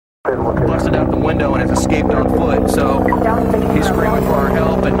busted out the window and has escaped on foot. So he's screaming for our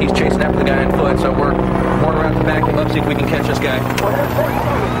help, and he's chasing after the guy on foot. So we're going around to back him up, see if we can catch this guy.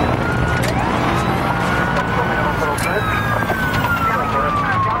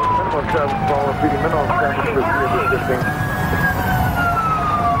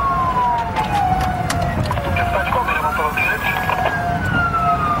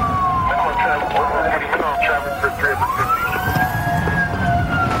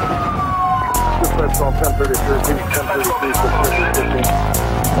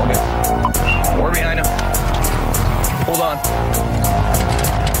 We're behind him. Hold on.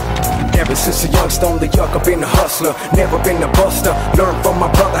 Ever since a youngster, only yuck, I've been a hustler, never been a buster. Learned from my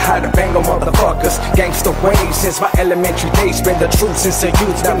brother how to bang on motherfuckers. Gangsta ways since my elementary days. Been the truth since a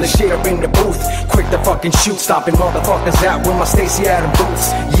youth. Now the shit up in the booth. Quick to fucking shoot, stomping motherfuckers out with my Stacy Adam boots.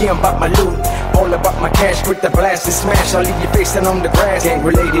 Yeah, I'm about my loot, all about my cash. Quick to blast and smash, I'll leave you facing on the grass. Gang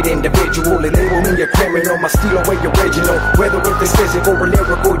related individual, and label me a criminal. My steel away original, whether if it's physical or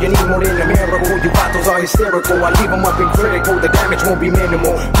lyrical. You need more than a miracle. You vatos are hysterical, I leave them up in critical. The damage won't be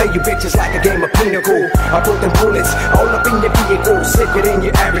minimal. Play you bitches like a game of pinnacle. I put them bullets all up in your vehicle. Sicker than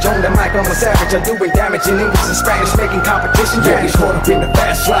your average. On the mic, I'm a savage. I'm doing damage in English and Spanish, making competition. Yeah, he's caught up in the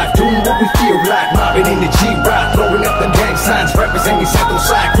fast life, doing what we feel like. Mobbing in the G-Ride, throwing up the gang signs, representing Centro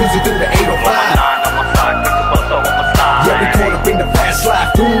Side, cruising through the 805. Yeah, we caught up in the fast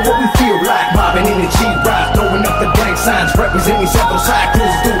life, doing what we feel like. Mobbing in the G-Ride, throwing up the gang signs, representing Centro Side,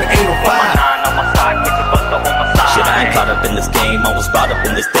 cruising through the 805. Shit, I ain't caught up in this game, I was brought up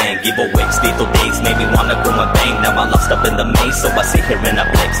in this thing. Giveaways, lethal days, made me wanna grow my bang. Now I'm lost up in the maze, so I sit here and I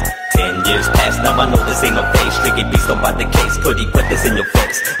flex. 10 years past, now I know this ain't no face. Tricky beast, don't buy the case, pretty put this in your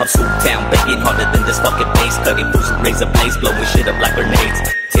face. I'm Swoop Town, begging harder than this fucking bass. Cutting fools with razor blades, blowing shit up like grenades.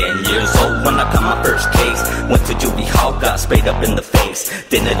 10 years old when I got my first case. Went to juvie hall, got sprayed up in the face.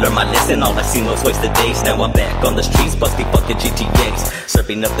 Didn't learn my lesson, all I seen was wasted days. Now I'm back on the streets, busting fucking GTAs.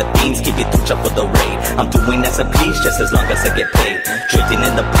 Serving up the beans, keep it through for the raid. I'm doing as I please, just as long as I get paid. Drifting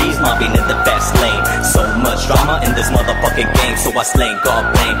in the breeze, mobbing in the fast lane. So much drama in this motherfucking game, so I slang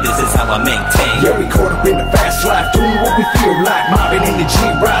God blame, this is how I maintain. Yeah, we caught up in the fast life, doing what we feel like. Mobbing in the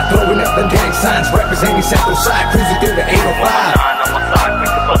G-Ride, throwing up the gang signs, representing Centro Side, cruising through the 805.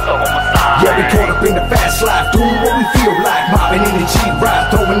 Yeah, we caught up in the fast life, doing what we feel like. Mobbing in the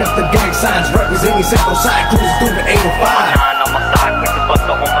G-Ride, throwing up the gang signs, representing Centro Side, cruising through the 805.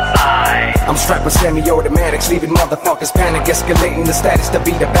 I'm strapped with semi-automatics, leaving motherfuckers panic, escalating the status to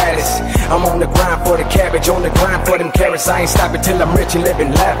be the baddest. I'm on the grind for the cabbage, on the grind for them carrots. I ain't stopping till I'm rich and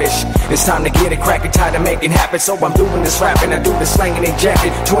living lavish. It's time to get it crackin', tired of making happen. So I'm doing this rapping, I do this slanging and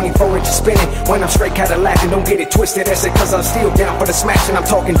jacking. 24 inches spinning, when I'm straight Cadillacing. Don't get it twisted, that's it, cause I'm still down for the smashing. I'm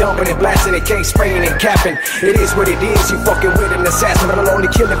talking dumping and blasting, it can't spraying and capping. It is what it is, you fucking with an assassin. But I'll only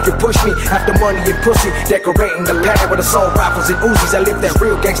kill if you push me, after money and pussy. Decorating the pad with assault rifles and Uzis. I live that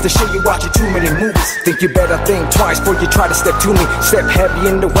real gangster shit, you watching too many movies. Think you better think twice before you try to step to me. Step heavy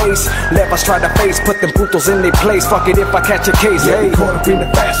in the waist, left I try to face. Put them brutals in their place, fuck it if I catch a case. Yeah, we caught up in the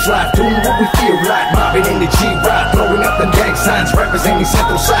fast life, doing what we feel like. Mobbing in the G-Ride, throwing up the gang signs, representing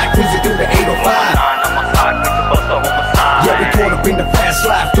Centro Side, cruising through the 805. Yeah, we caught up in the fast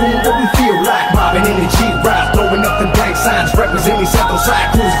life, doing what we feel like. Mobbing in the G-Ride, throwing up the gang signs, representing Centro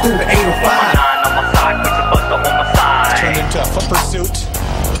Side, cruising through the 805. Turned into a foot pursuit.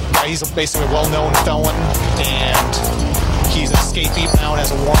 He's basically a well-known felon, and he's escaping now and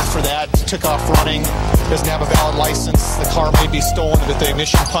has a warrant for that. Took off running, doesn't have a valid license. The car may be stolen with the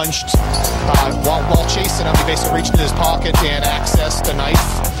ignition punched. While chasing him, he basically reached into his pocket and accessed a knife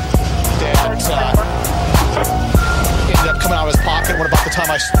that ended up coming out of his pocket when about the time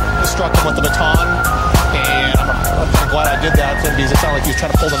I struck him with the baton. And I'm glad I did that, because it sounded like he was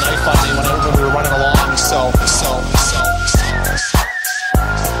trying to pull the knife on me when we were running along. So